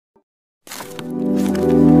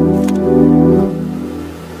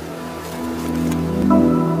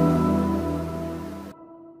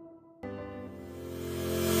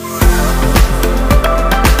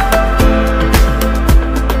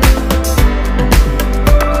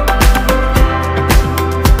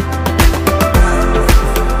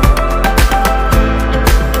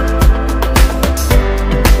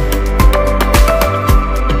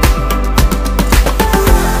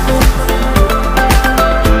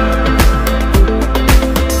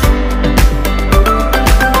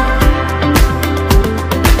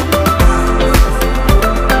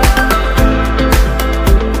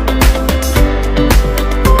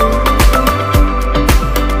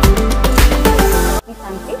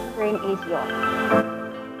is yours.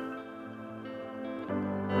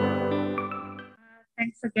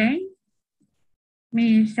 Thanks again,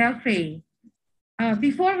 Ms. Selfie.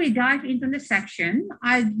 Before we dive into the section,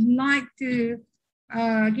 I'd like to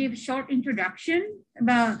give a short introduction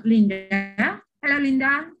about Linda. Hello,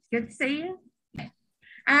 Linda. Good to see you.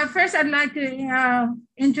 First, I'd like to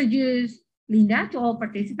introduce Linda to all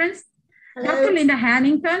participants. Hello. Dr. Linda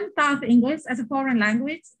Hanington taught English as a foreign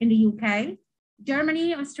language in the UK,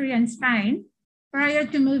 Germany, Austria, and Spain prior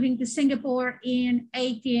to moving to Singapore in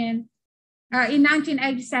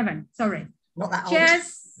 1987. Sorry. Not that old. She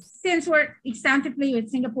has since worked extensively with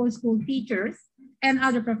Singapore school teachers and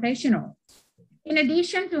other professionals. In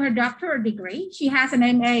addition to her doctoral degree, she has an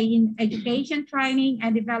MA in Education, Training,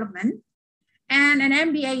 and Development, and an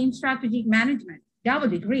MBA in Strategic Management. Double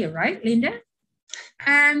degree, right, Linda?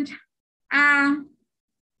 And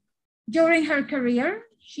during her career,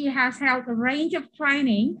 she has held a range of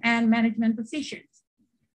training and management positions.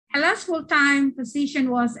 Her last full-time position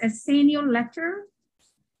was as senior lecturer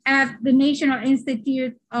at the National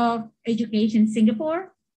Institute of Education,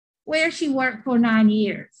 Singapore, where she worked for 9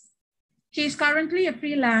 years. She is currently a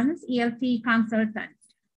freelance ELT consultant.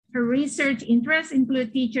 Her research interests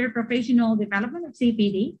include teacher professional development of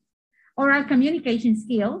CPD, oral communication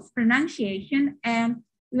skills, pronunciation, and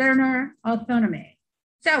learner autonomy.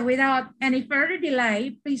 So without any further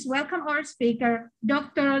delay, please welcome our speaker,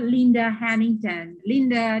 Dr. Linda Hanington.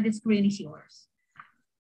 Linda, the screen is yours.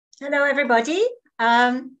 Hello, everybody.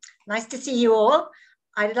 Nice to see you all.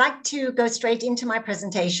 I'd like to go straight into my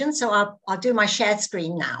presentation, so I'll do my shared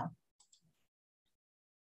screen now.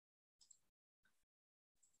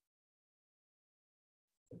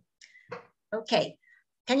 Okay,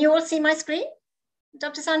 can you all see my screen?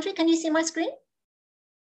 Dr. Sandri, can you see my screen?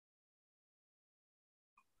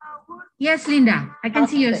 Yes, Linda, I can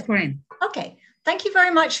see your screen. Okay, thank you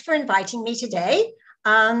very much for inviting me today.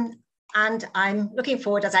 And I'm looking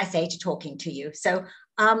forward, as I say, to talking to you. So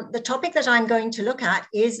the topic that I'm going to look at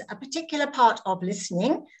is a particular part of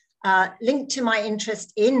listening linked to my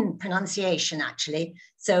interest in pronunciation, actually.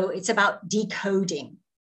 So it's about decoding.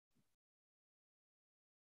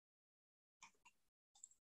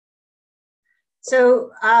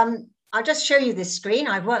 So I'll just show you this screen.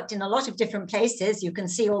 I've worked in a lot of different places. You can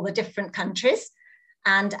see all the different countries.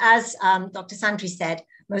 And as Dr. Sandri said,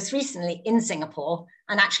 most recently in Singapore,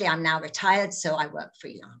 and actually I'm now retired, so I work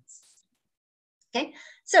freelance. Okay,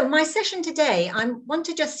 so my session today, I want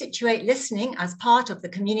to just situate listening as part of the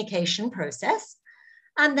communication process,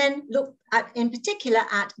 and then look at, in particular,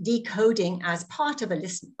 at decoding as part of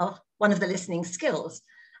one of the listening skills,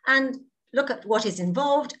 and look at what is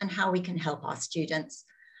involved and how we can help our students.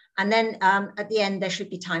 And then at the end, there should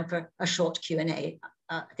be time for a short Q&A.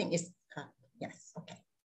 I think it's, yes, okay.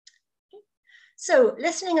 So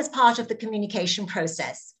listening as part of the communication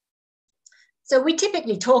process. So we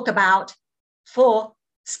typically talk about 4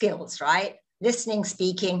 skills, right? Listening,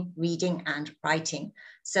 speaking, reading, and writing.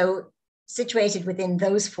 So situated within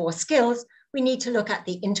those 4 skills, we need to look at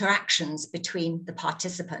the interactions between the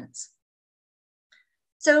participants.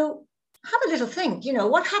 So have a little think, you know,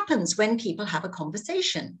 what happens when people have a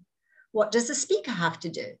conversation? What does the speaker have to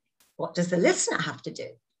do? What does the listener have to do?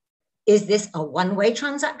 Is this a one-way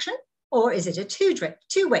transaction or is it a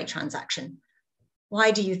two-way transaction?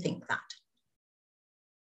 Why do you think that?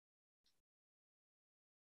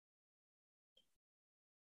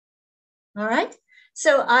 All right,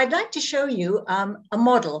 so I'd like to show you a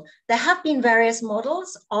model. There have been various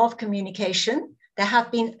models of communication. There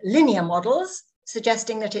have been linear models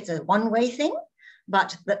suggesting that it's a one-way thing,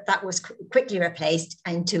 but that was quickly replaced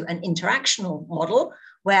into an interactional model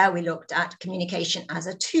where we looked at communication as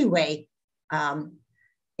a two-way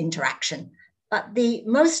interaction. But the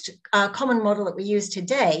most common model that we use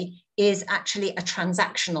today is actually a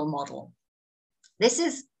transactional model. This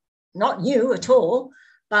is not new at all,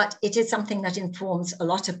 but it is something that informs a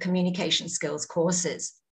lot of communication skills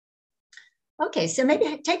courses. Okay, so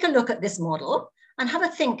maybe take a look at this model and have a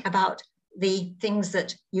think about the things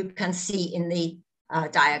that you can see in the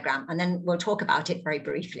diagram, and then we'll talk about it very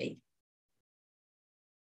briefly.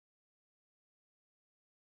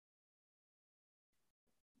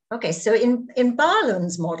 Okay, so in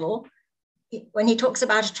Barlund's model, when he talks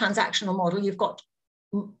about a transactional model, you've got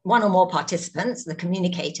one or more participants, the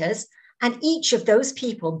communicators, and each of those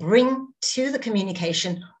people bring to the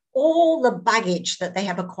communication all the baggage that they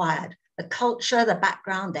have acquired, the culture, the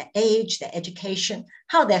background, their age, their education,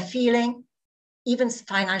 how they're feeling, even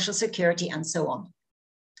financial security, and so on.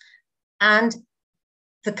 And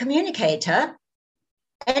the communicator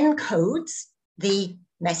encodes the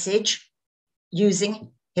message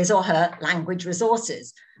using his or her language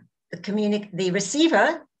resources. the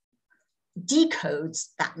receiver decodes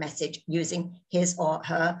that message using his or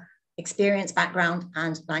her experience, background,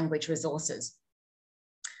 and language resources.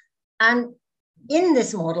 And in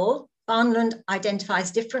this model, Barnlund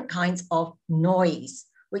identifies different kinds of noise,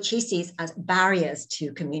 which he sees as barriers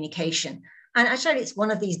to communication. And actually, it's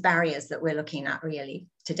one of these barriers that we're looking at really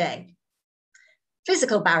today.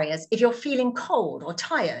 Physical barriers, if you're feeling cold or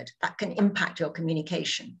tired, that can impact your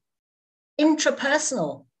communication.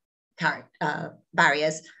 Intrapersonal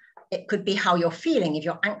barriers, it could be how you're feeling if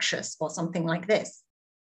you're anxious or something like this.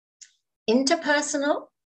 Interpersonal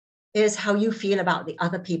is how you feel about the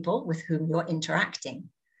other people with whom you're interacting.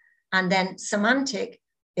 And then semantic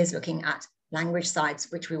is looking at language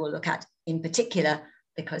sides, which we will look at in particular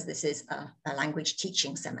because this is a language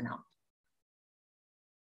teaching seminar.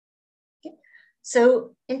 Okay.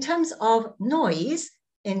 So in terms of noise,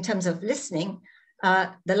 in terms of listening,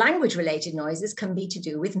 the language-related noises can be to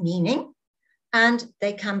do with meaning, and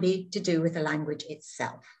they can be to do with the language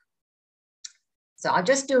itself. So I'll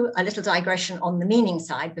just do a little digression on the meaning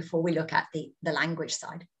side before we look at the language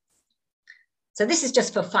side. So this is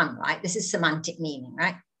just for fun, right? This is semantic meaning,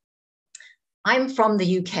 right? I'm from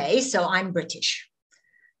the UK, so I'm British.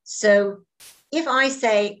 So if I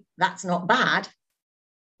say, that's not bad,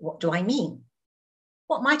 what do I mean?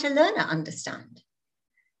 What might a learner understand?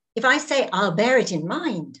 If I say, I'll bear it in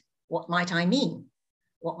mind, what might I mean?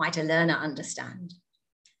 What might a learner understand?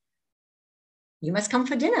 You must come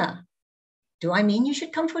for dinner. Do I mean you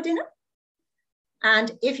should come for dinner?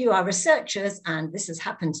 And if you are researchers, and this has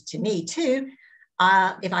happened to me too,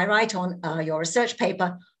 if I write on your research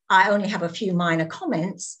paper, I only have a few minor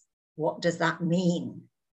comments, what does that mean?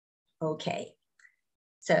 Okay,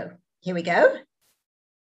 so here we go.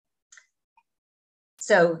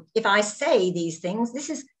 So if I say these things,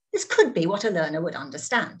 this could be what a learner would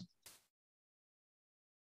understand.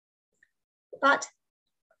 But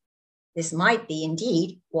this might be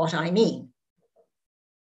indeed what I mean.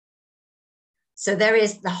 So there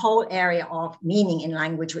is the whole area of meaning in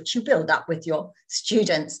language, which you build up with your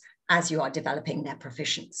students as you are developing their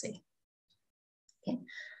proficiency. Okay.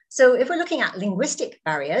 So if we're looking at linguistic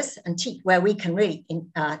barriers and where we can really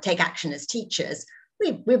take action as teachers,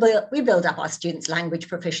 we build up our students' language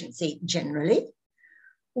proficiency generally.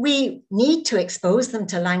 We need to expose them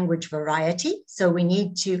to language variety. So we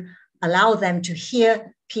need to allow them to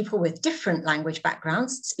hear people with different language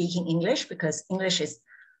backgrounds speaking English, because English is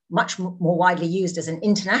much more widely used as an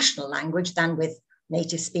international language than with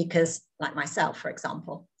native speakers like myself, for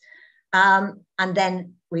example. And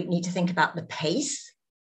then we need to think about the pace.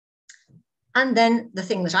 And then the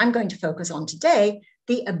thing that I'm going to focus on today,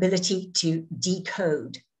 the ability to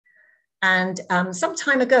decode. And some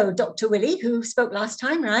time ago, Dr. Willie, who spoke last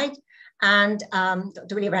time, right? And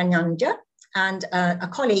Dr. Willie Ranyanja and a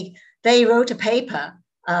colleague, they wrote a paper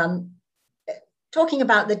talking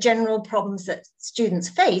about the general problems that students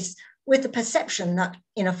face with the perception that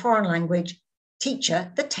in a foreign language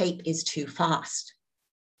teacher, the tape is too fast.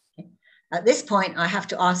 Okay. At this point, I have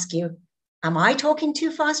to ask you, am I talking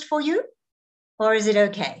too fast for you? Or is it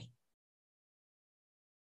okay?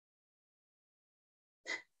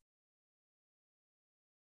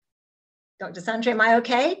 Dr. Sandra, am I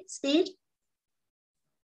okay? Speed?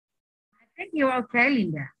 I think you're okay,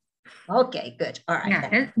 Linda. Okay, good. All right.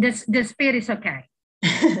 Yeah, the speed is okay.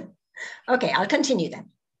 Okay, I'll continue then.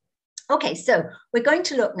 Okay, so we're going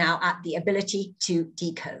to look now at the ability to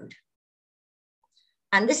decode.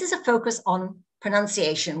 And this is a focus on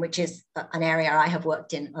pronunciation, which is an area I have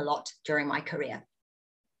worked in a lot during my career.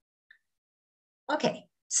 Okay,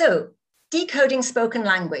 so decoding spoken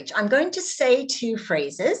language. I'm going to say 2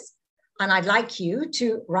 phrases, and I'd like you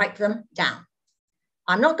to write them down.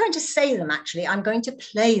 I'm not going to say them, actually. I'm going to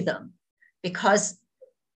play them, because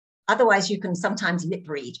otherwise you can sometimes lip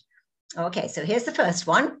read. Okay, so here's the first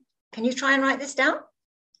one. Can you try and write this down?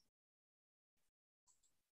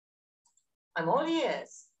 I'm all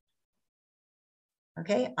ears.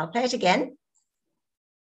 Okay, I'll play it again.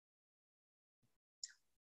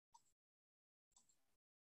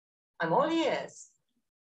 I'm all ears.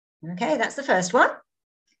 Okay, that's the first one.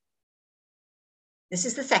 This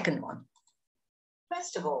is the second one.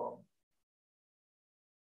 First of all.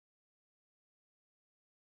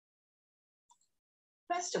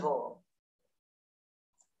 First of all.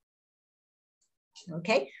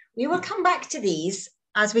 Okay, we will come back to these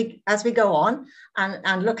as we go on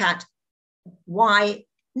and look at why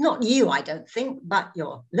not you, I don't think, but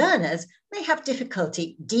your learners may have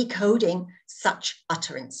difficulty decoding such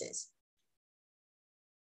utterances.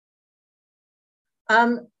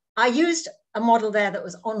 I used a model there that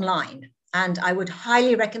was online, and I would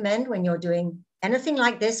highly recommend when you're doing anything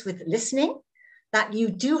like this with listening, that you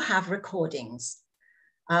do have recordings.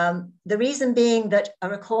 The reason being that a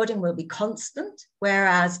recording will be constant,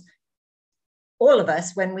 whereas all of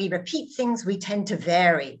us, when we repeat things, we tend to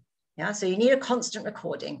vary. Yeah, so you need a constant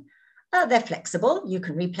recording. They're flexible. You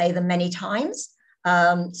can replay them many times.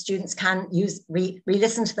 Students can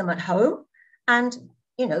re-listen to them at home, and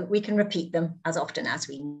we can repeat them as often as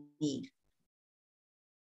we need.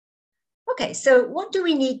 Okay, so what do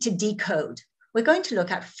we need to decode? We're going to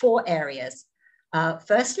look at 4 areas.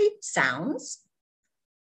 Firstly, sounds.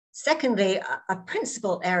 Secondly, a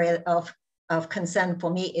principal area of concern for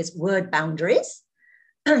me is word boundaries.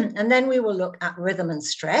 And then we will look at rhythm and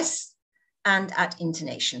stress and at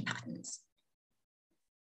intonation patterns.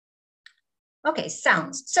 Okay,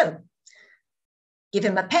 sounds. So give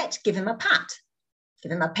him a pet, give him a pat.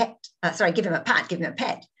 Give him a pet, give him a pat, give him a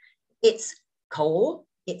pet. It's cold,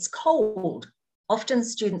 it's cold. Often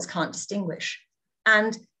students can't distinguish.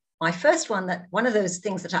 And my first one of those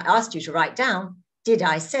things that I asked you to write down, did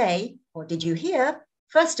I say, or did you hear,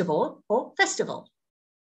 first of all, or festival?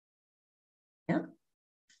 Yeah.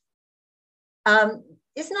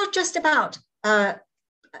 It's not just about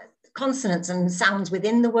consonants and sounds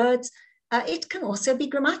within the words. It can also be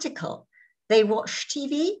grammatical. They watched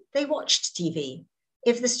TV, they watched TV.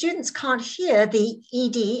 If the students can't hear the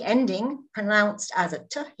ed ending pronounced as a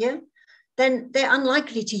t here, then they're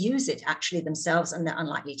unlikely to use it actually themselves, and they're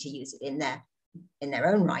unlikely to use it in their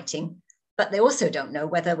own writing. But they also don't know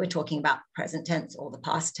whether we're talking about present tense or the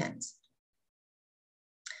past tense.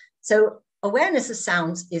 So awareness of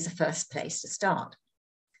sounds is a first place to start.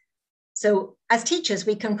 So as teachers,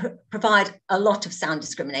 we can provide a lot of sound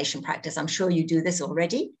discrimination practice. I'm sure you do this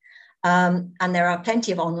already. And there are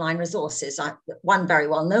plenty of online resources. One very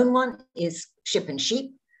well-known one is Ship and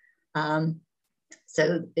Sheep.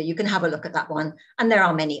 So you can have a look at that one. And there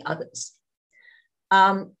are many others.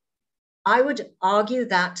 I would argue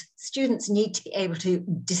that students need to be able to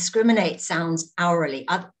discriminate sounds hourly.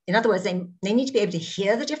 In other words, they need to be able to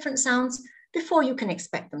hear the different sounds before you can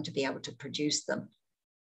expect them to be able to produce them.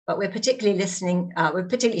 But we're particularly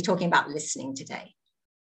talking about listening today.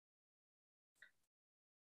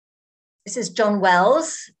 This is John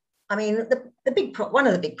Wells. I mean, one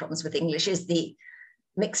of the big problems with English is the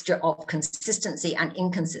mixture of consistency and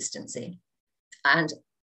inconsistency. And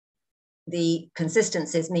the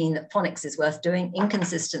consistencies mean that phonics is worth doing.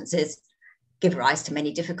 Inconsistencies give rise to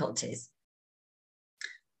many difficulties.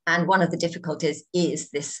 And one of the difficulties is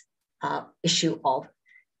this issue of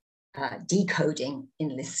decoding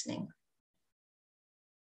in listening.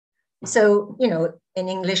 So, in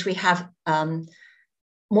English, we have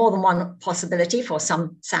more than one possibility for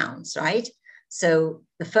some sounds, right? So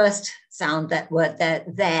the first sound, that word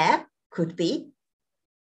there could be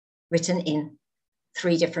written in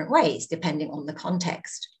 3 different ways, depending on the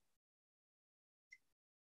context.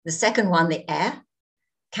 The second one, the air,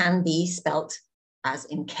 can be spelt as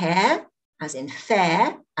in care, as in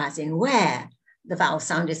fair, as in where. The vowel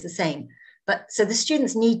sound is the same. But so the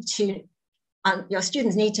students need to, your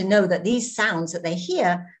students need to know that these sounds that they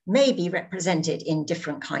hear may be represented in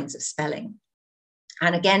different kinds of spelling.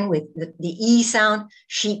 And again, with the E sound,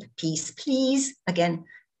 sheep, peace, please, again,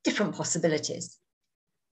 different possibilities.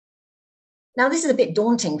 Now, this is a bit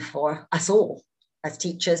daunting for us all as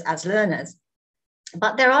teachers, as learners,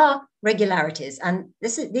 but there are regularities. And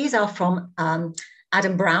these are from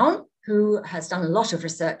Adam Brown, who has done a lot of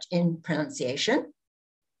research in pronunciation.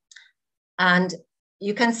 And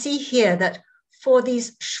you can see here that for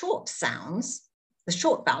these short sounds, the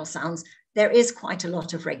short vowel sounds, there is quite a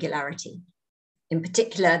lot of regularity. In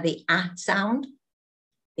particular, the A sound,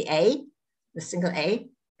 the A, the single A,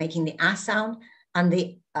 making the A sound, and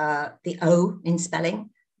the O in spelling,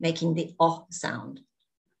 making the O sound.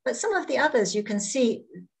 But some of the others, you can see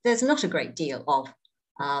there's not a great deal of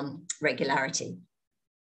regularity.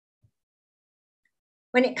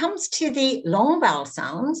 When it comes to the long vowel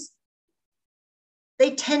sounds,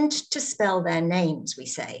 they tend to spell their names, we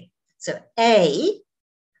say. So A,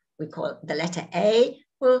 we call it the letter A,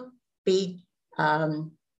 will be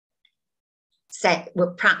will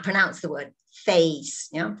pronounce the word face.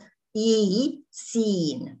 Yeah? E,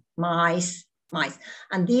 seen, mice, mice.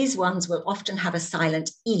 And these ones will often have a silent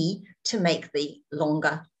E to make the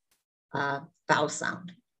longer vowel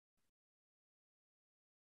sound.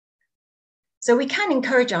 So we can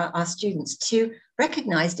encourage our students to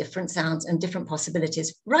recognize different sounds and different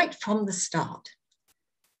possibilities right from the start.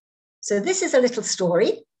 So this is a little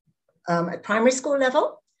story at primary school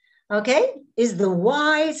level, okay? Is the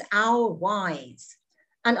wise owl wise?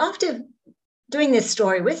 And after doing this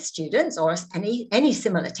story with students or any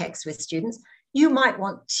similar text with students, you might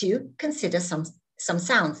want to consider some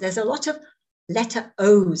sounds. There's a lot of letter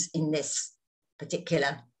O's in this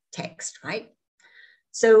particular text, right?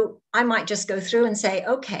 So I might just go through and say,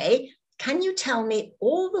 okay, can you tell me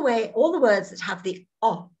all the words that have the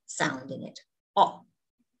O sound in it? O.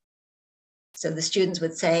 So the students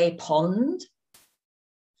would say pond,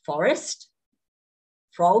 forest,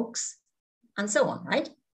 frogs, and so on, right?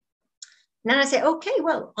 And then I say, okay,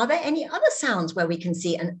 well, are there any other sounds where we can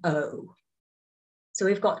see an O? So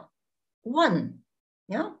we've got one,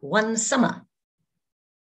 yeah, one summer.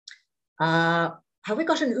 Have we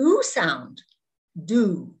got an oo sound?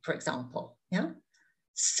 Do, for example, yeah?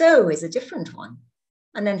 So is a different one.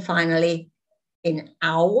 And then finally, in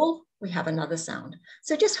owl, we have another sound.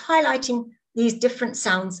 So just highlighting these different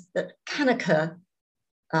sounds that can occur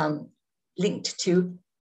linked to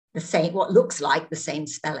the same, what looks like the same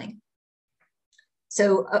spelling.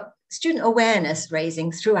 So student awareness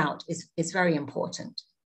raising throughout is very important.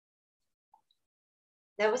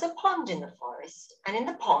 There was a pond in the forest, and in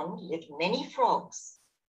the pond lived many frogs.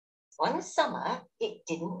 One summer, it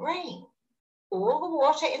didn't rain. All the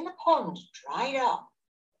water in the pond dried up.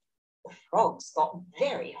 The frogs got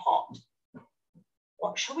very hot.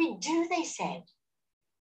 What shall we do, they said.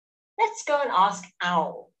 Let's go and ask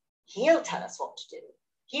Owl. He'll tell us what to do.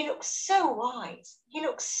 He looks so wise. He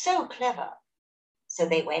looks so clever. So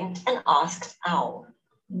they went and asked Owl.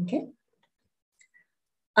 Okay.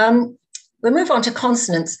 We'll move on to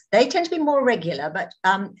consonants. They tend to be more regular, but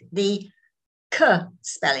the K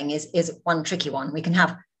spelling is one tricky one. We can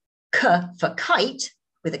have K for kite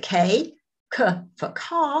with a K, K for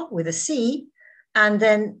car with a C, and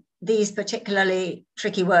then these particularly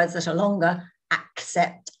tricky words that are longer,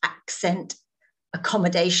 accept, accent,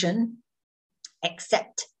 accommodation,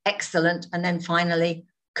 accept, excellent, and then finally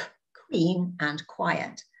queen and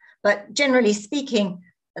quiet. But generally speaking,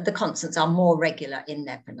 the consonants are more regular in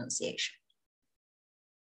their pronunciation.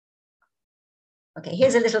 Okay,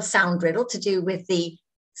 here's a little sound riddle to do with the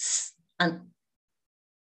S and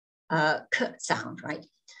K sound, right?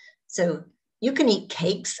 So you can eat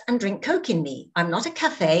cakes and drink Coke in me. I'm not a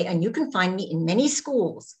cafe and you can find me in many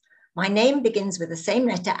schools. My name begins with the same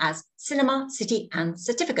letter as cinema, city, and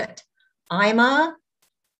certificate. I'm a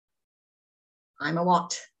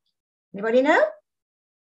what? Anybody know?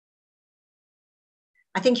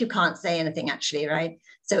 I think you can't say anything actually, right?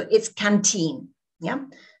 So it's canteen, yeah?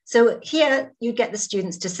 So here you get the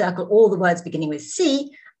students to circle all the words beginning with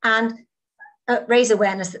C and raise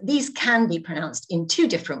awareness that these can be pronounced in two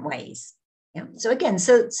different ways. Yeah? So again,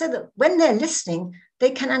 so that when they're listening,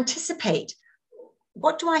 they can anticipate,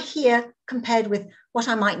 what do I hear compared with what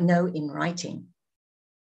I might know in writing?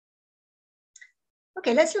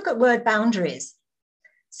 Okay, let's look at word boundaries.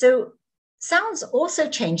 So sounds also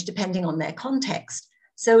change depending on their context.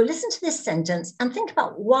 So listen to this sentence and think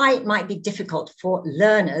about why it might be difficult for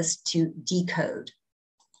learners to decode.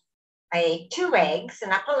 I ate 2 eggs,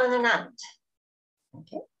 an apple and an ant.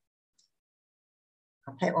 Okay.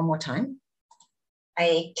 I'll play it one more time. I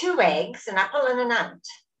ate 2 eggs, an apple and an ant.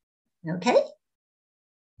 Okay.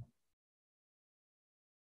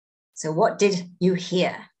 So what did you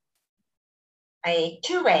hear? I ate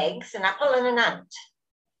 2 eggs, an apple and an ant.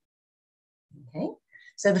 Okay.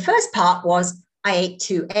 So the first part was I ate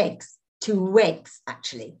 2 eggs, 2 eggs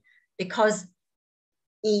actually, because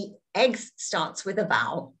the eggs starts with a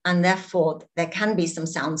vowel and therefore there can be some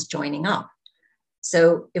sounds joining up.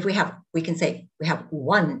 So if we can say we have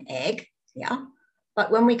 1 egg, yeah, but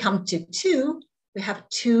when we come to 2, we have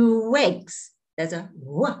 2 eggs. There's a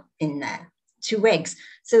w in there, 2 eggs.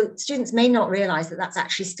 So students may not realize that that's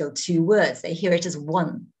actually still 2 words. They hear it as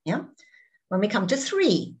 1, yeah. When we come to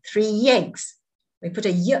 3 eggs, we put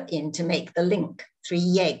a y in to make the link,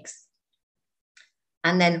 3 eggs.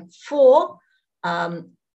 And then 4,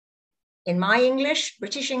 in my English,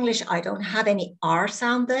 British English, I don't have any R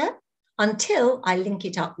sound there until I link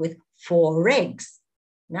it up with 4 eggs.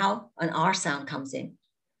 Now an R sound comes in.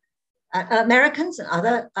 Americans and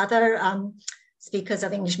other speakers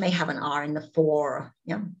of English may have an R in the 4,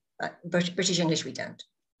 yeah, but British English, we don't.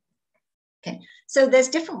 Okay, so there's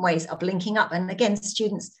different ways of linking up. And again,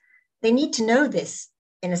 students, they need to know this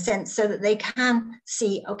in a sense so that they can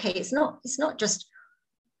see, okay, it's not just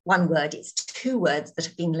 1 word, it's 2 words that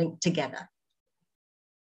have been linked together.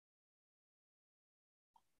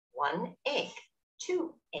 1 egg,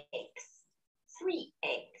 2 eggs, 3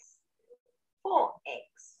 eggs, 4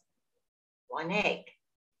 eggs, 1 egg,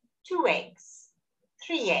 2 eggs,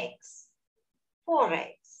 3 eggs, 4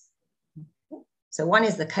 eggs. So one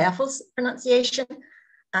is the careful pronunciation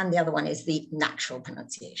and the other one is the natural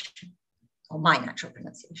pronunciation, or my natural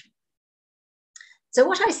pronunciation. So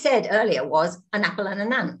what I said earlier was an apple and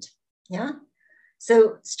an ant, yeah?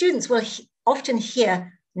 So students will often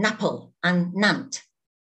hear napple and nant,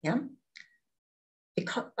 yeah?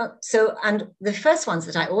 And the first ones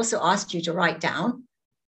that I also asked you to write down,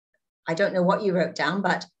 I don't know what you wrote down,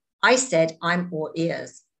 but I said, I'm all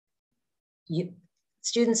ears.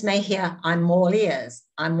 Students may hear, I'm all ears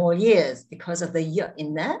because of the y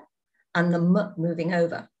in there and the m moving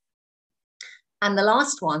over. And the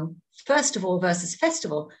last one, first of all versus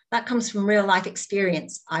festival, that comes from real life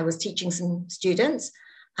experience. I was teaching some students,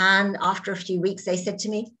 and after a few weeks, they said to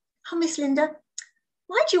me, oh, Miss Linda,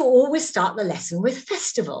 why do you always start the lesson with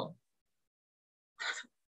festival?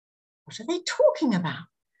 What are they talking about?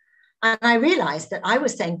 And I realized that I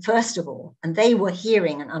was saying first of all, and they were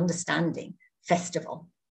hearing and understanding festival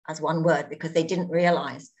as one word because they didn't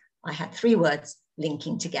realize I had 3 words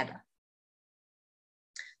linking together.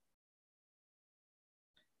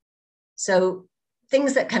 So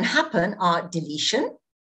things that can happen are deletion.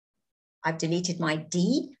 I've deleted my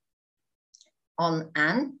D on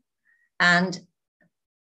an, and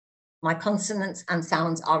my consonants and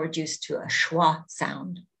sounds are reduced to a schwa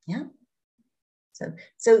sound. Yeah.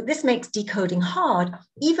 So this makes decoding hard,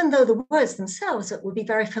 even though the words themselves would be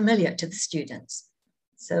very familiar to the students.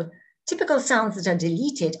 So typical sounds that are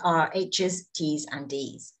deleted are H's, T's, and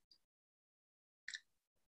D's.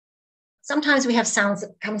 Sometimes we have sounds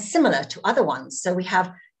that come similar to other ones. So we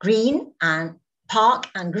have green and park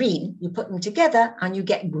and green. You put them together and you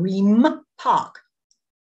get green park.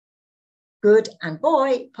 Good and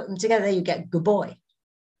boy, put them together, you get good boy.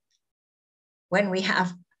 When we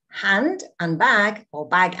have hand and bag, or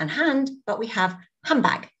bag and hand, but we have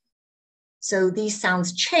handbag. So these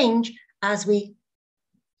sounds change as we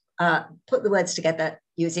put the words together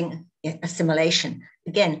using assimilation.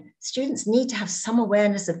 Again, students need to have some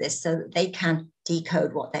awareness of this so that they can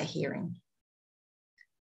decode what they're hearing.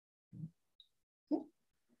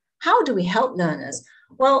 How do we help learners?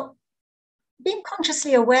 Well, being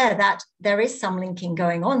consciously aware that there is some linking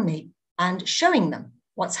going on and showing them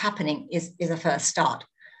what's happening is a first start.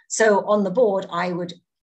 So on the board, I would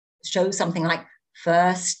show something like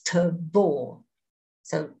first of all.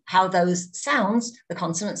 So how those sounds, the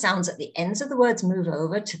consonant sounds at the ends of the words move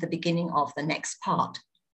over to the beginning of the next part.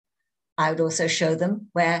 I would also show them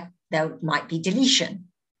where there might be deletion.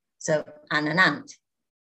 So an and ant.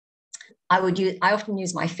 I often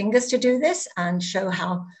use my fingers to do this and show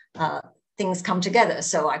how things come together.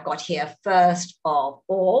 So I've got here first of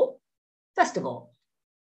all, first of all.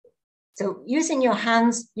 So using your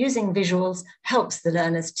hands, using visuals helps the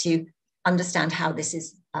learners to understand how this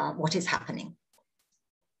is what is happening.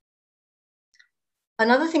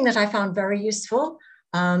 Another thing that I found very useful,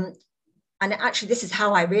 and actually this is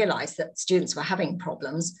how I realized that students were having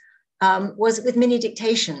problems, was with mini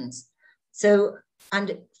dictations. So,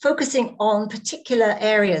 and focusing on particular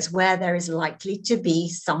areas where there is likely to be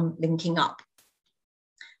some linking up.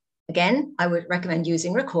 Again, I would recommend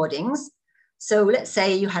using recordings. So let's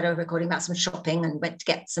say you had a recording about some shopping and went to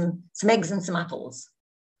get some eggs and some apples.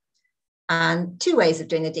 And 2 ways of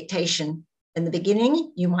doing a dictation. In the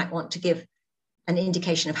beginning, you might want to give an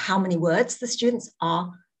indication of how many words the students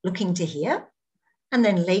are looking to hear. And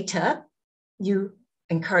then later, you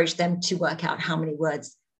encourage them to work out how many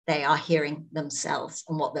words they are hearing themselves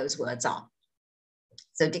and what those words are.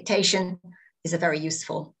 So dictation is a very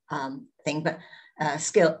useful thing, but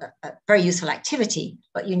very useful activity,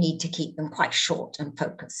 but you need to keep them quite short and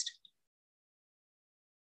focused.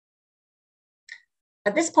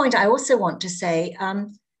 At this point, I also want to say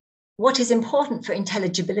what is important for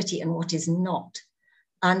intelligibility and what is not.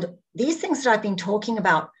 And these things that I've been talking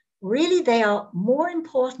about, really, they are more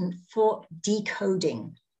important for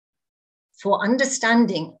decoding, for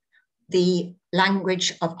understanding the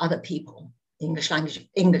language of other people, English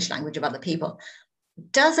language of other people.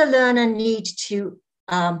 Does a learner need to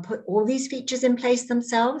put all these features in place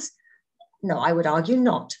themselves? No, I would argue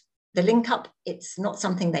not. The link up, it's not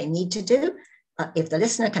something they need to do. If the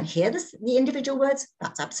listener can hear the individual words,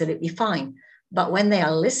 that's absolutely fine. But when they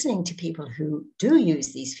are listening to people who do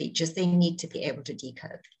use these features, they need to be able to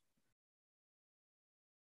decode.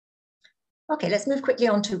 Okay, let's move quickly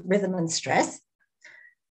on to rhythm and stress.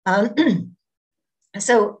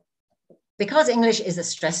 So because English is a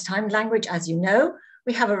stress-timed language, as you know,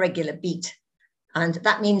 we have a regular beat. And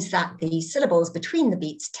that means that the syllables between the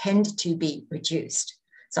beats tend to be reduced.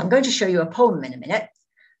 So I'm going to show you a poem in a minute.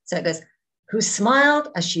 So it goes, who smiled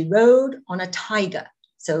as she rode on a tiger.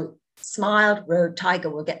 So smiled, rode, tiger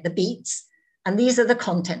will get the beats. And these are the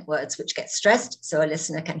content words which get stressed so a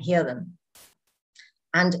listener can hear them.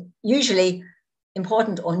 And usually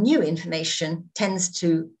important or new information tends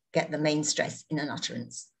to get the main stress in an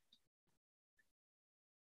utterance.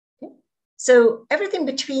 Okay. So everything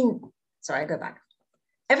between, sorry, I go back.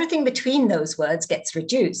 Everything between those words gets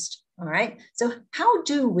reduced, all right? So how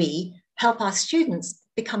do we help our students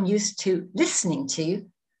become used to listening to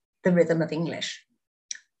the rhythm of English?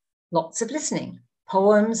 Lots of listening,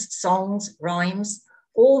 poems, songs, rhymes,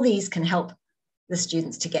 all these can help the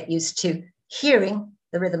students to get used to hearing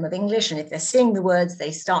the rhythm of English. And if they're seeing the words,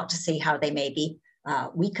 they start to see how they may be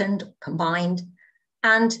weakened, combined.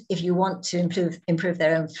 And if you want to improve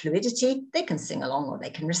their own fluidity, they can sing along or they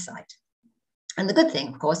can recite. And the good thing,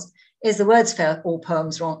 of course, is the words for all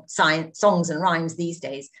poems, songs and rhymes these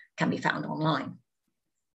days can be found online.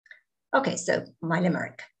 Okay, so my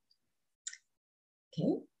limerick.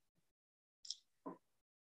 Okay.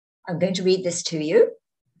 I'm going to read this to you.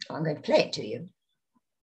 I'm going to play it to you.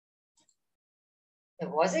 There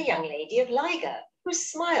was a young lady of Liger who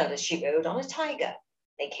smiled as she rode on a tiger.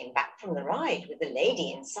 They came back from the ride with the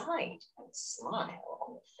lady inside and a smile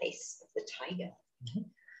on the face of the tiger. Okay.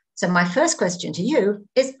 So my first question to you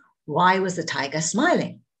is, why was the tiger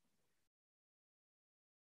smiling?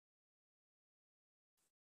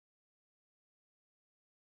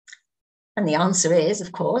 And the answer is,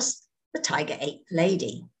 of course, the tiger ate the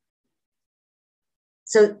lady.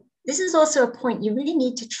 So this is also a point you really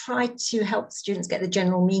need to try to help students get the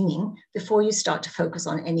general meaning before you start to focus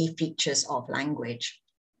on any features of language.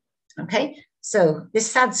 Okay, so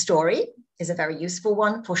this sad story is a very useful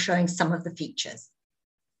one for showing some of the features.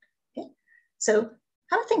 Okay, so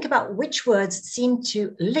have a think about which words seem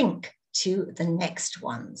to link to the next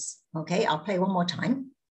ones. Okay, I'll play one more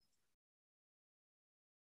time.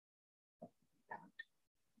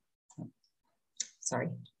 Sorry.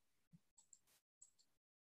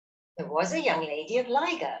 There was a young lady of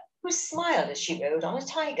Liger who smiled as she rode on a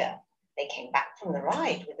tiger. They came back from the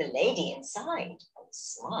ride with the lady inside and a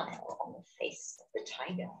smile on the face of the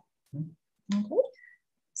tiger. Okay.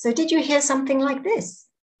 So did you hear something like this?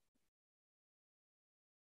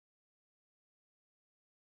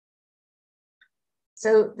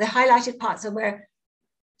 So the highlighted parts are where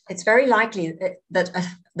it's very likely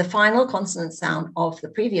that the final consonant sound of the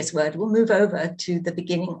previous word will move over to the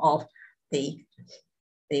beginning of the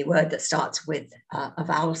word that starts with a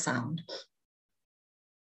vowel sound.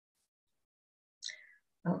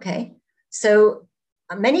 Okay, so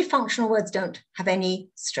many functional words don't have any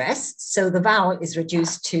stress, so the vowel is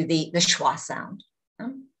reduced to the schwa sound.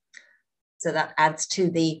 So that adds to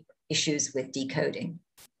the issues with decoding.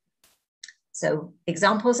 So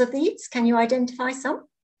examples of these, can you identify some?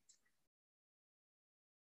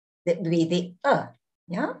 That would be the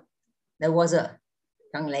yeah? There was a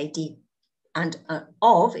young lady, and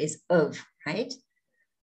of is of, right?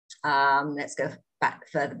 Let's go back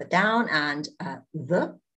further down, and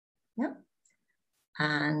the, yeah?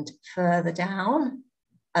 And further down,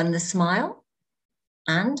 and the smile,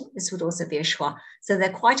 and this would also be a schwa. So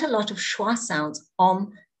there are quite a lot of schwa sounds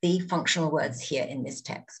on the functional words here in this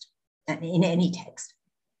text, in any text.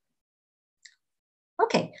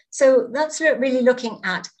 Okay, so that's really looking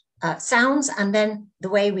at sounds and then the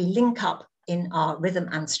way we link up in our rhythm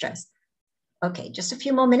and stress. Okay, just a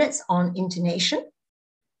few more minutes on intonation.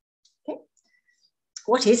 Okay,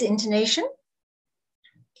 what is intonation?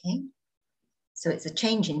 Okay, so it's a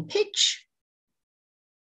change in pitch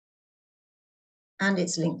and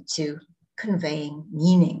it's linked to conveying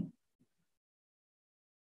meaning.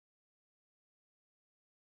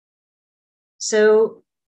 So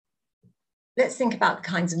let's think about the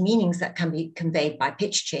kinds of meanings that can be conveyed by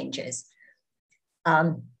pitch changes.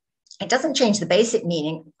 It doesn't change the basic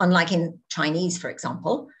meaning, unlike in Chinese, for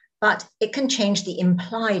example, but it can change the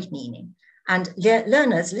implied meaning. And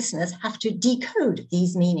learners, listeners, have to decode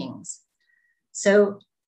these meanings. So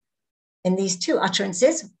in these two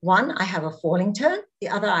utterances, one, I have a falling tone, the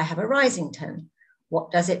other, I have a rising tone. What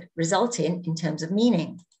does it result in terms of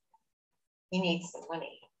meaning? He needs some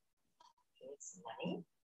money. He needs some money.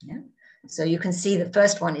 Yeah. So you can see the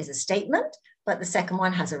first one is a statement, but the second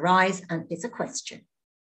one has a rise and it's a question.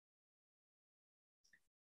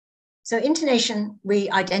 So intonation,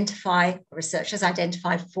 researchers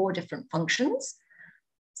identified 4 different functions.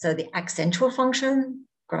 So the accentual function,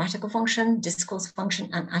 grammatical function, discourse function,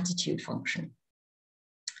 and attitude function.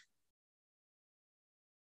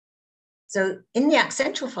 So in the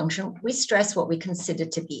accentual function, we stress what we consider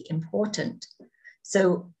to be important.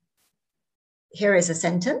 So here is a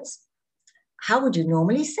sentence. How would you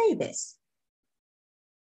normally say this?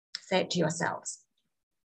 Say it to yourselves.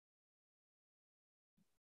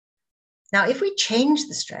 Now, if we change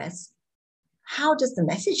the stress, how does the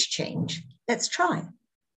message change? Let's try.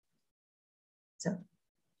 So,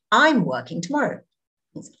 I'm working tomorrow.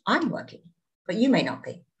 means I'm working, but you may not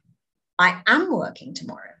be. I am working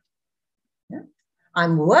tomorrow. Yeah?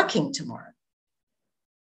 I'm working tomorrow.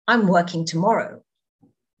 I'm working tomorrow.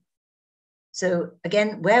 So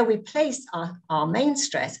again, where we place our main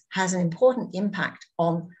stress has an important impact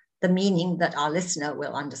on the meaning that our listener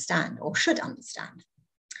will understand or should understand.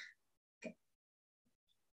 Okay.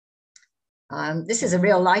 This is a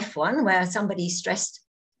real life one where somebody stressed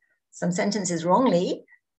some sentences wrongly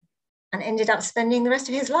and ended up spending the rest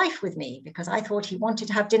of his life with me because I thought he wanted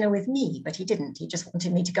to have dinner with me, but he didn't. He just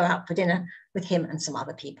wanted me to go out for dinner with him and some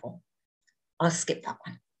other people. I'll skip that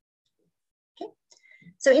one. Okay.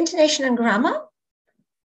 So intonation and grammar.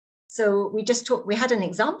 So we had an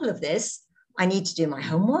example of this. I need to do my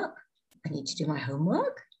homework. I need to do my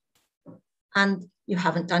homework. And you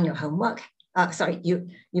haven't done your homework.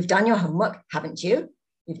 You've done your homework, haven't you?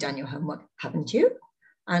 You've done your homework, haven't you?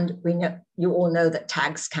 And we know, you all know that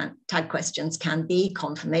tag questions can be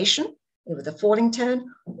confirmation with a falling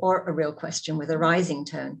tone or a real question with a rising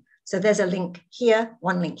tone. So there's a link here,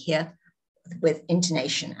 one link here with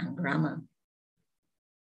intonation and grammar.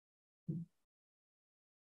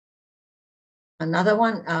 Another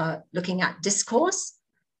one, looking at discourse.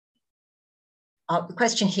 The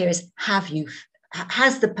question here is,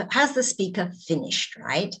 has the speaker finished,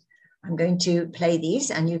 right? I'm going to play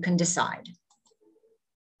these and you can decide.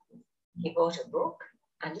 He bought a book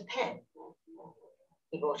and a pen.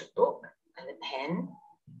 He bought a book and a pen.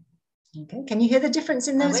 Okay, can you hear the difference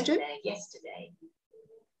in those two? I went there yesterday.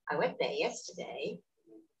 I went there yesterday.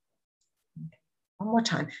 One more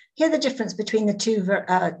time. Hear the difference between the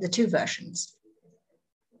two versions.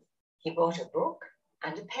 He bought a book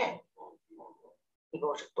and a pen. He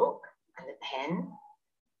bought a book and a pen.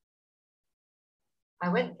 I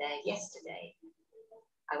went there yesterday.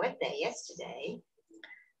 I went there yesterday.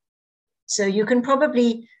 So you can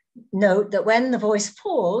probably note that when the voice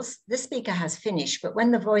falls, the speaker has finished, but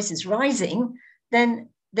when the voice is rising, then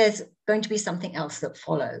there's going to be something else that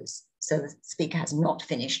follows. So the speaker has not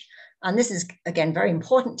finished. And this is, again, very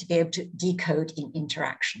important to be able to decode in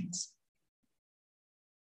interactions.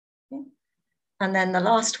 Okay. And then the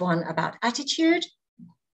last one about attitude.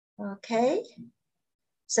 Okay.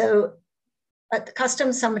 So at the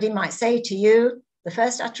customs, somebody might say to you, the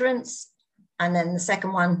first utterance, and then the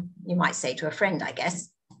second one, you might say to a friend, I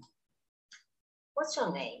guess. What's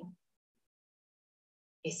your name?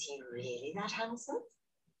 Is he really that handsome?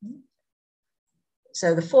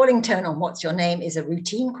 So the falling tone on what's your name is a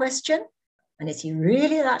routine question. And is he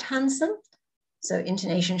really that handsome? So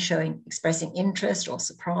intonation showing, expressing interest or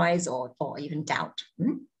surprise or even doubt.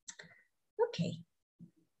 Okay.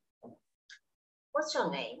 What's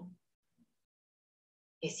your name?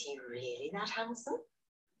 Is he really that handsome?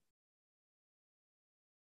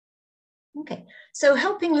 Okay, so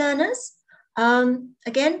helping learners,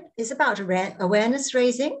 again, is about awareness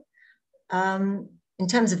raising in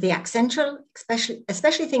terms of the accentual,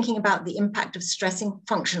 especially thinking about the impact of stressing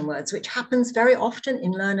function words, which happens very often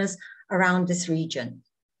in learners around this region.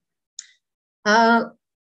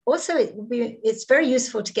 Also, it's very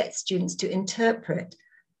useful to get students to interpret.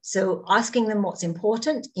 So asking them what's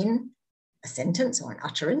important in a sentence or an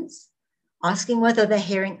utterance, asking whether they're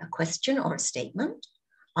hearing a question or a statement,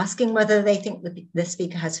 asking whether they think the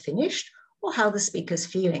speaker has finished or how the speaker's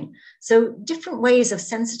feeling. So different ways of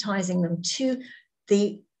sensitizing them to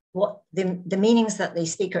the meanings that the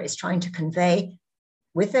speaker is trying to convey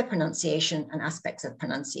with their pronunciation and aspects of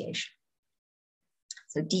pronunciation.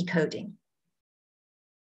 So decoding.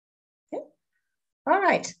 Okay. All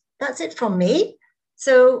right, that's it from me.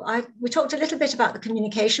 So we talked a little bit about the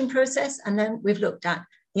communication process, and then we've looked at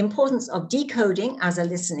the importance of decoding as a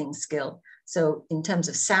listening skill. So in terms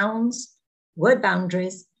of sounds, word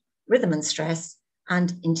boundaries, rhythm and stress,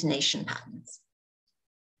 and intonation patterns.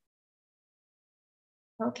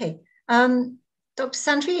 Okay, Dr.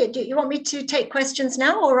 Santry, do you want me to take questions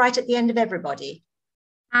now or right at the end of everybody?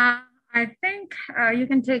 I think you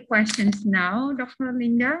can take questions now, Dr.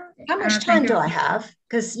 Linda. How much time do I have?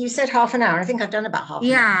 Because you said half an hour. I think I've done about half an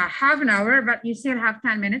hour. Yeah, half an hour, but you still have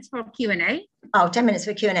 10 minutes for Q&A. Oh, 10 minutes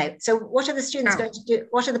for Q&A. So what are the students going to do?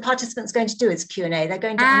 What are the participants going to do as Q&A? They're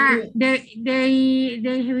going to...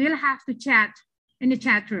 They will have to chat in the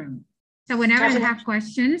chat room. So whenever they have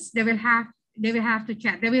questions, they will have to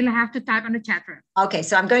chat. They will have to type on the chat room. Okay,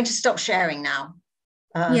 so I'm going to stop sharing now.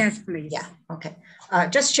 Yes, please. Yeah, okay.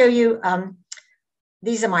 Just show you,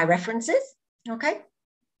 these are my references, okay?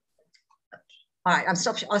 All right, I'll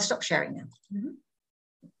stop sharing now.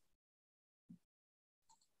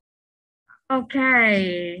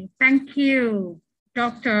 Okay, thank you,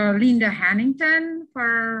 Dr. Linda Hanington,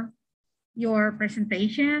 for your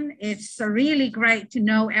presentation. It's really great to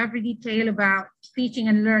know every detail about teaching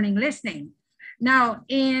and learning listening. Now,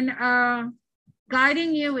 in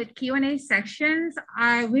guiding you with Q&A sections,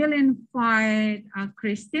 I will invite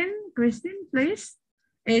Kristen. Kristen, please.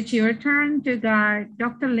 It's your turn to guide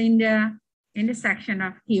Dr. Linda in the section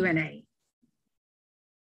of Q&A.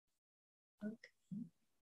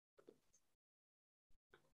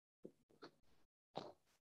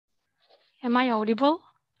 Am I audible?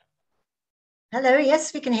 Hello,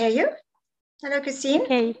 yes, we can hear you. Hello, Christine.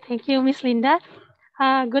 Okay, thank you, Miss Linda.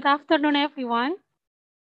 Good afternoon, everyone.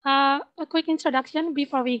 A quick introduction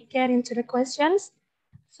before we get into the questions.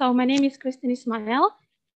 So my name is Christine Ismail,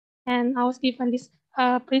 and I was given this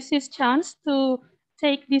precious chance to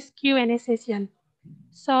take this Q&A session.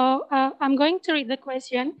 So I'm going to read the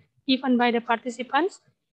question given by the participants,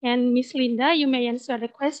 and Miss Linda, you may answer the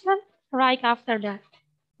question right after that.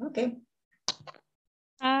 Okay.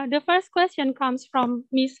 The first question comes from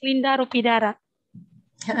Miss Linda Rupidara.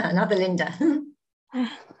 Another Linda.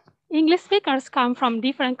 English speakers come from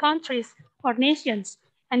different countries or nations,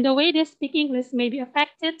 and the way they speak English may be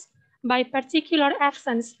affected by particular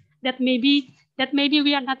accents that maybe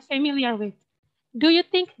we are not familiar with. Do you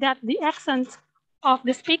think that the accents of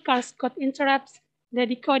the speakers could interrupt the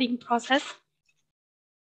decoding process?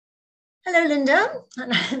 Hello, Linda,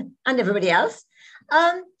 and everybody else.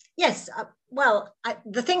 Yes, well,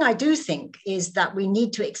 the thing I do think is that we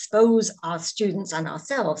need to expose our students and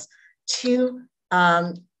ourselves to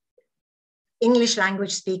English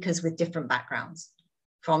language speakers with different backgrounds,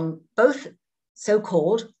 from both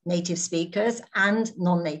so-called native speakers and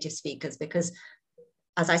non-native speakers, because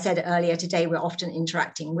as I said earlier today, we're often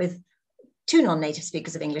interacting with two non-native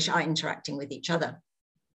speakers of English are interacting with each other.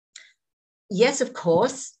 Yes, of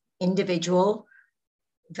course, individual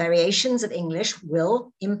variations of English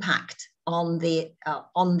will impact on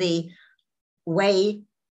the way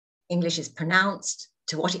English is pronounced,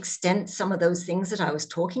 to what extent some of those things that I was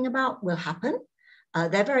talking about will happen.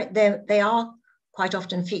 They are quite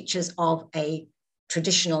often features of a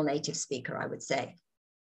traditional native speaker, I would say.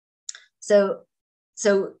 So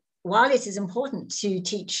while it is important to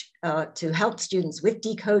teach, to help students with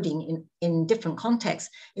decoding in different contexts,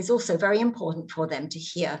 it's also very important for them to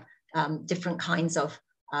hear different kinds of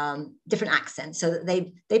different accents, so that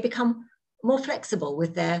they become more flexible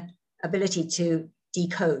with their ability to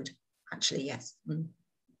decode, actually, yes. Mm.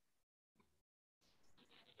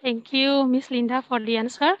 Thank you, Ms. Linda, for the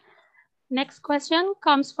answer. Next question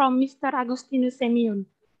comes from Mr. Agustinus Semion.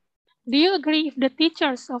 Do you agree if the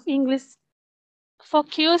teachers of English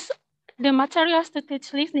focus the materials to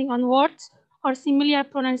teach listening on words or similar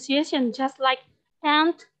pronunciation, just like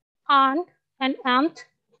and, and aunt?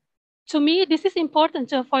 To me, this is important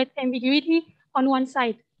to avoid ambiguity on one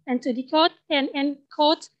side and to decode and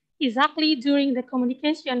encode exactly during the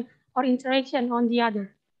communication or interaction on the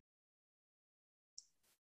other.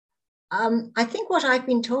 I think what I've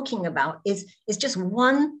been talking about is just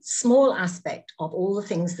one small aspect of all the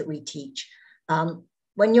things that we teach.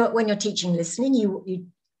 When you're teaching listening, you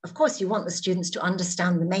of course you want the students to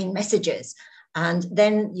understand the main messages, and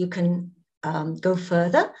then you can go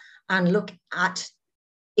further and look at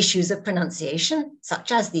issues of pronunciation,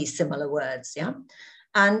 such as these similar words, yeah,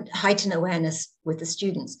 and heighten awareness with the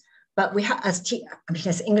students. But we have,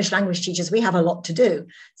 as English language teachers, we have a lot to do.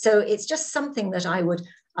 So it's just something that I would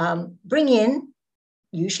bring in,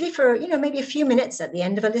 usually for maybe a few minutes at the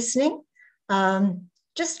end of a listening,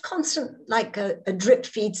 just constant, like a drip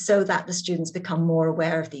feed, so that the students become more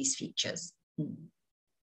aware of these features.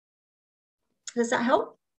 Does that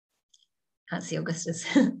help? Nancy Augustus.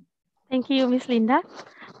 Thank you, Ms. Linda.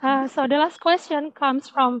 So the last question comes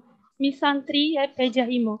from Ms. Santri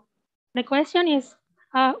Pejahimo. The question is,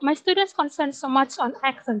 my students concern so much on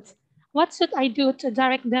accents. What should I do to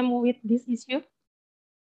direct them with this issue?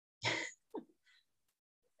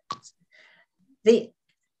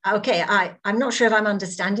 Okay, I'm not sure if I'm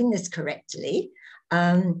understanding this correctly,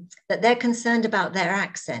 that they're concerned about their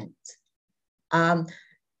accent.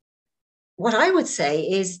 What I would say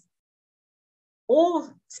is all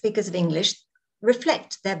speakers of English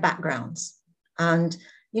reflect their backgrounds. And,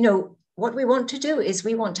 what we want to do is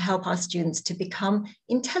we want to help our students to become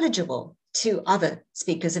intelligible to other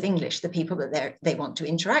speakers of English, the people that they want to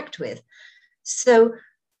interact with. So,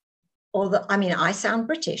 I sound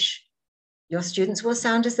British. Your students will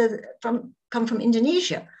sound as though come from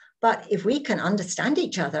Indonesia. But if we can understand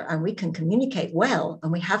each other and we can communicate well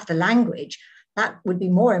and we have the language, that would be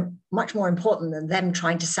much more important than them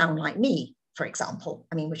trying to sound like me, for example.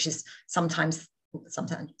 Which is sometimes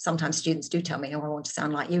sometimes students do tell me, oh, I want to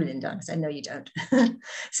sound like you, Linda. And I say, no, you don't.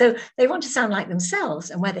 So they want to sound like themselves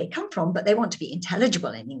and where they come from, but they want to be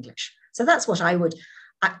intelligible in English. So that's what I would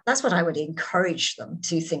encourage them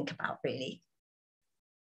to think about, really.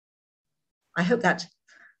 I hope that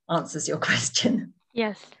answers your question.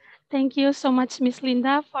 Yes. Thank you so much, Miss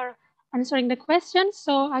Linda, for answering the question.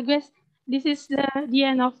 So I guess this is the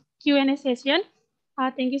end of Q&A session.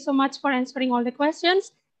 Thank you so much for answering all the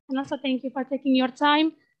questions. And also thank you for taking your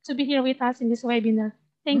time to be here with us in this webinar.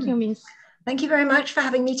 Thank you, Miss. Thank you very much for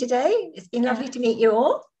having me today. It's been lovely to meet you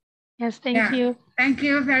all. Yes, thank you. Thank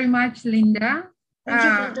you very much, Linda. Thank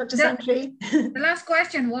you, Dr. Santry. The last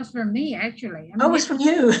question was from me, actually. Oh, it was from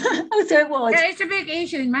you. Oh, so it was. Yeah, it's a big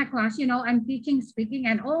issue in my class. You know, I'm teaching speaking,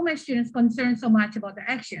 and all my students concerned so much about the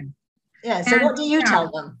action. Yeah, so what do you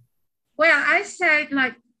tell them? Well, I said,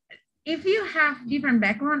 like, if you have different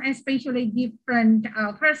background, especially different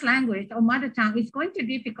first language or mother tongue, it's going to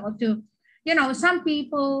be difficult to, you know, some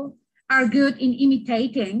people are good in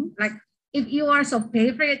imitating, like if you are so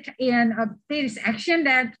favorite in this action,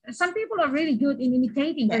 that some people are really good in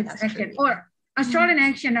imitating this action, or Australian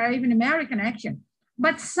action or even American action,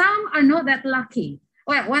 but some are not that lucky.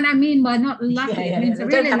 Well, what I mean by not lucky, it means they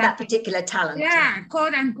really don't have lucky. that particular talent. Yeah,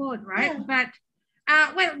 quote unquote, right? Yeah. But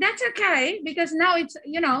well, that's okay, because now it's,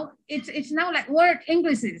 you know, it's now like word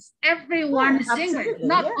Englishes. Everyone is English,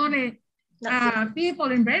 not only people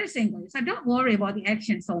in British English. So don't worry about the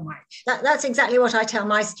action so much. That's exactly what I tell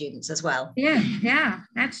my students as well. Yeah,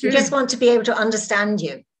 that's true. You just want to be able to understand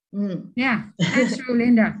you. Yeah, that's true,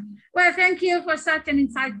 Linda. Well, thank you for such an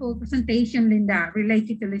insightful presentation, Linda,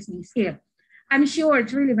 related to listening skill. I'm sure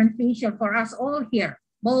it's really beneficial for us all here,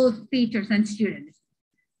 both teachers and students.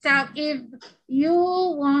 So if you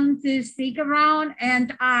want to stick around,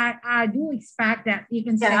 and I do expect that you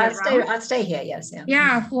can stay around. I'll stay here, yes.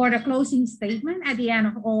 Yeah, for the closing statement at the end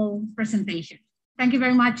of all presentations. Thank you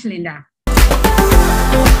very much, Linda.